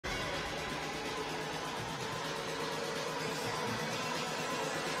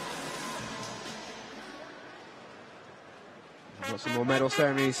Got some more medal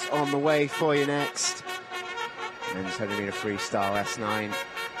ceremonies on the way for you next. Men's 100m Freestyle S9.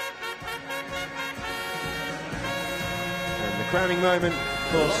 And the crowning moment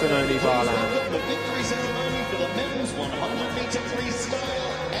for Simone BARLAAM. The victory ceremony for the men's 100m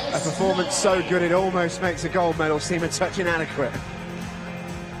freestyle. A performance so good it almost makes a gold medal seem a touch inadequate.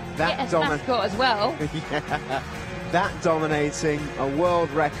 That mascot as well. Yeah, that dominating a world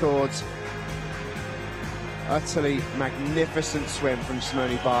record. Utterly magnificent swim from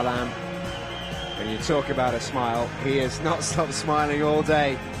Simone BARLAAM. When you talk about a smile, he has not stopped smiling all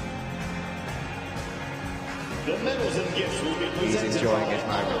day. The medals and gifts will be He's enjoying his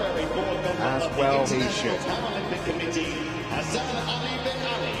moment, as well he should.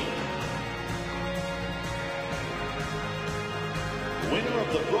 Winner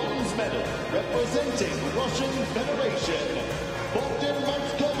of the bronze medal, representing Russian Federation, Bogdan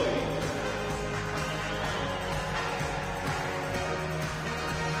MOZGOVOI.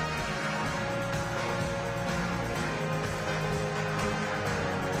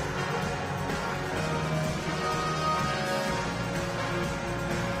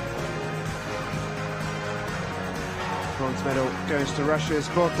 Bronze medal goes to Russia's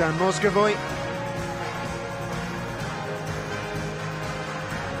Bogdan MOZGOVOI.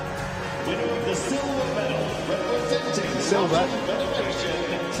 Winner of the silver medal, representing Silver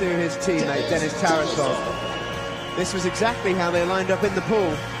Federation, to his teammate Denis TARASOV. This was exactly how they lined up in the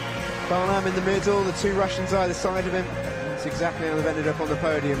pool. BARLAAM in the middle, the two Russians either side of him. That's exactly how they've ended up on the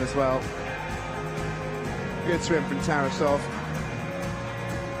podium as well. Good swim from TARASOV.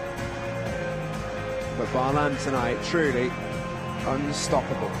 But BARLAAM tonight, truly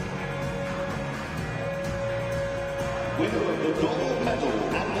unstoppable. winner of the gold medal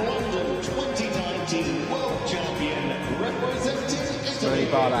and London 2019 world champion, representing Italy.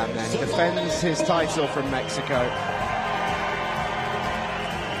 BARLAAM then defends his title from Mexico.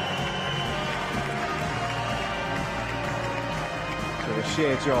 To the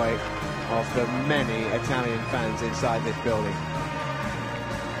sheer joy of the many Italian fans inside this building.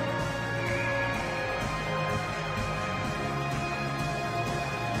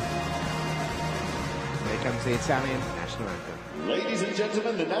 Here comes the Italian national anthem. Ladies and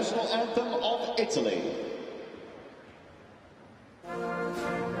gentlemen, the national anthem of Italy.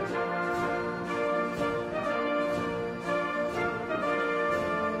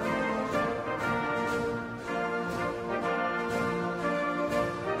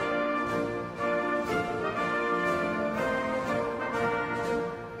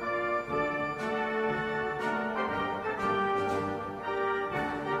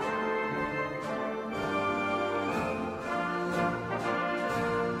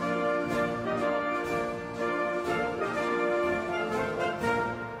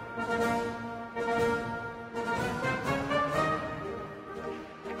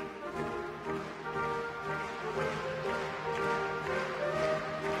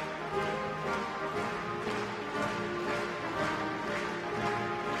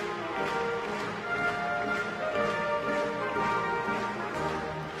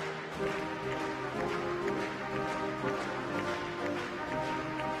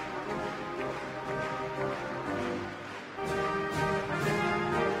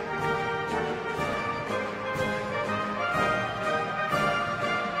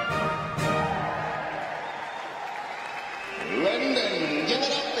 London, give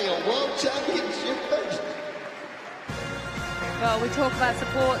it up for your world championship. Well, we talk about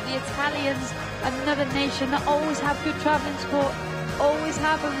support. The Italians, another nation that always have good travelling support, always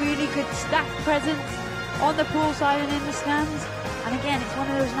have a really good staff presence on the poolside and in the stands. And again, it's one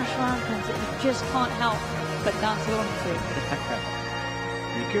of those national anthems that you just can't help but dance along to.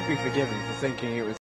 You could be forgiven for thinking it was